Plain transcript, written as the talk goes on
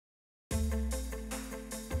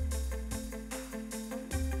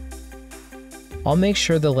I'll make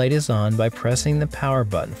sure the light is on by pressing the power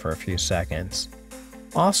button for a few seconds.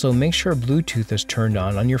 Also, make sure Bluetooth is turned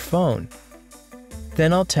on your phone.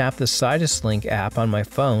 Then I'll tap the Sidus Link app on my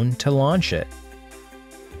phone to launch it.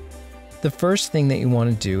 The first thing that you want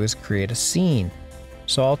to do is create a scene,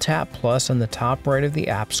 so I'll tap plus on the top right of the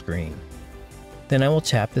app screen. Then I will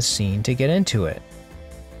tap the scene to get into it.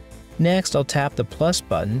 Next, I'll tap the plus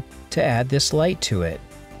button to add this light to it.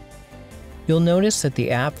 You'll notice that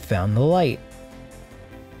the app found the light,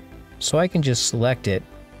 so I can just select it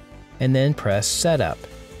and then press Setup.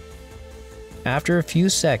 After a few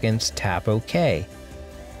seconds, tap OK.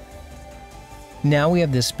 Now we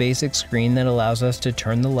have this basic screen that allows us to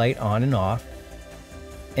turn the light on and off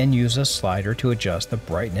and use a slider to adjust the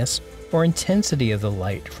brightness or intensity of the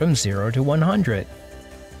light from 0 to 100.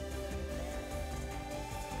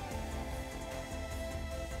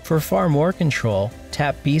 For far more control,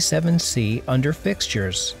 tap B7C under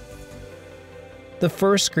Fixtures. The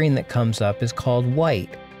first screen that comes up is called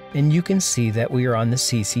White, and you can see that we are on the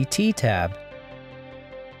CCT tab.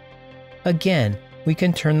 Again, we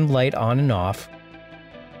can turn the light on and off.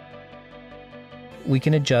 We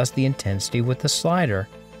can adjust the intensity with the slider.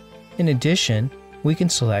 In addition, we can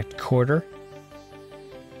select quarter,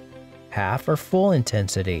 half, or full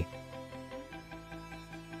intensity.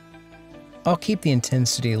 I'll keep the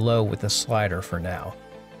intensity low with the slider for now.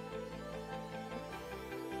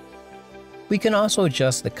 We can also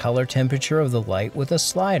adjust the color temperature of the light with a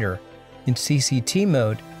slider. In CCT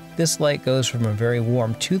mode, this light goes from a very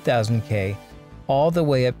warm 2000K all the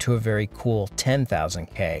way up to a very cool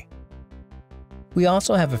 10,000K. We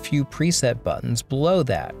also have a few preset buttons below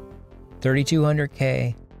that: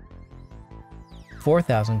 3200K,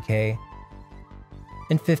 4000K,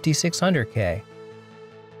 and 5600K.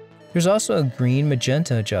 There's also a green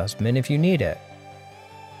magenta adjustment if you need it.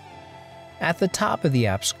 At the top of the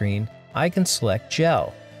app screen, I can select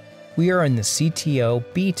Gel. We are in the CTO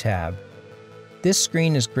B tab. This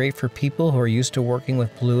screen is great for people who are used to working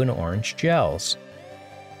with blue and orange gels.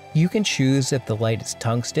 You can choose if the light is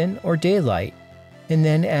tungsten or daylight, and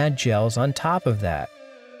then add gels on top of that.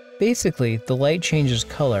 Basically, the light changes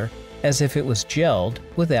color as if it was gelled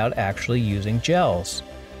without actually using gels.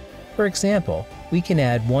 For example, we can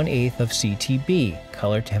add 1/8 of CTB,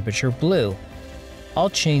 color temperature blue. I'll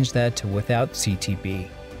change that to without CTB.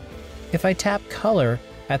 If I tap Color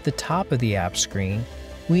at the top of the app screen,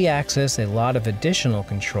 we access a lot of additional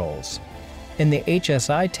controls. In the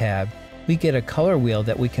HSI tab, we get a color wheel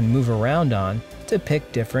that we can move around on to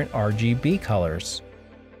pick different RGB colors.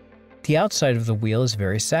 The outside of the wheel is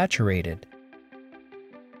very saturated.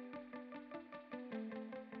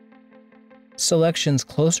 Selections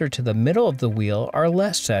closer to the middle of the wheel are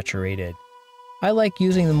less saturated. I like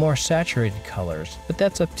using the more saturated colors, but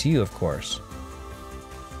that's up to you, of course.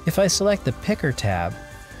 If I select the Picker tab,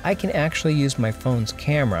 I can actually use my phone's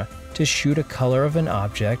camera to shoot a color of an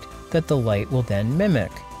object that the light will then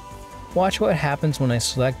mimic. Watch what happens when I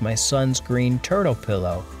select my son's green turtle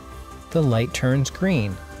pillow. The light turns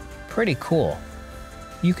green. Pretty cool.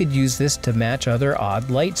 You could use this to match other odd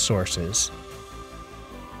light sources.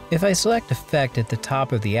 If I select Effect at the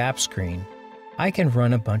top of the app screen, I can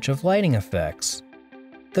run a bunch of lighting effects.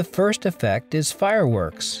 The first effect is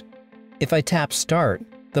Fireworks. If I tap Start,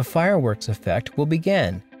 the fireworks effect will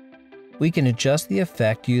begin. We can adjust the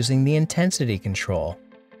effect using the intensity control.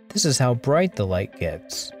 This is how bright the light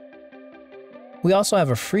gets. We also have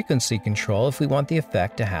a frequency control if we want the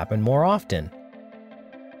effect to happen more often.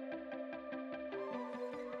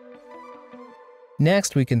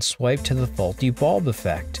 Next, we can swipe to the faulty bulb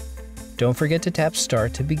effect. Don't forget to tap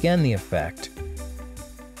Start to begin the effect.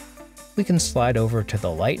 We can slide over to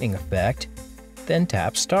the lightning effect, then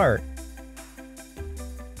tap Start.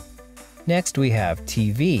 Next we have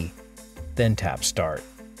TV, then tap Start.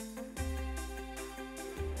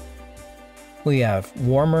 We have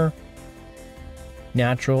warmer,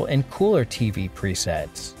 natural, and cooler TV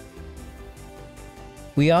presets.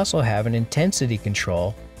 We also have an intensity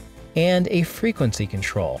control and a frequency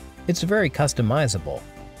control. It's very customizable.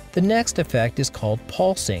 The next effect is called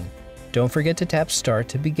Pulsing. Don't forget to tap Start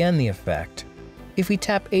to begin the effect. If we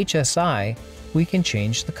tap HSI, we can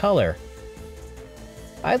change the color.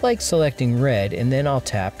 I like selecting red and then I'll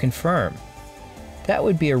tap Confirm. That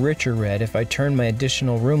would be a richer red if I turned my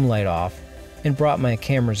additional room light off and brought my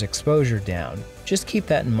camera's exposure down. Just keep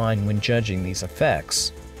that in mind when judging these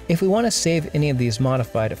effects. If we want to save any of these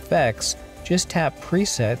modified effects, just tap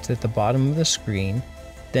Presets at the bottom of the screen,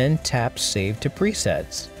 then tap Save to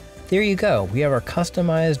Presets. There you go, we have our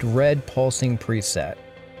customized red pulsing preset.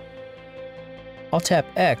 I'll tap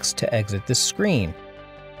X to exit the screen.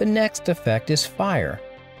 The next effect is Fire.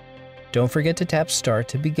 Don't forget to tap Start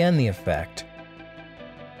to begin the effect.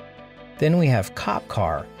 Then we have Cop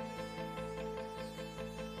Car.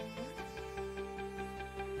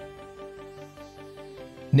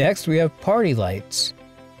 Next we have Party Lights.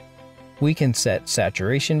 We can set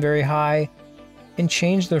saturation very high and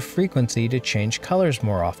change the frequency to change colors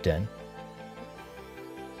more often.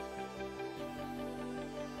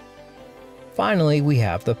 Finally, we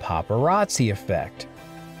have the Paparazzi effect.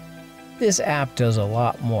 This app does a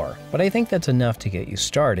lot more, but I think that's enough to get you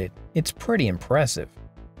started. It's pretty impressive.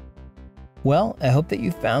 Well, I hope that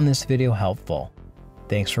you found this video helpful.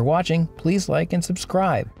 Thanks for watching. Please like and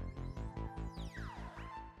subscribe.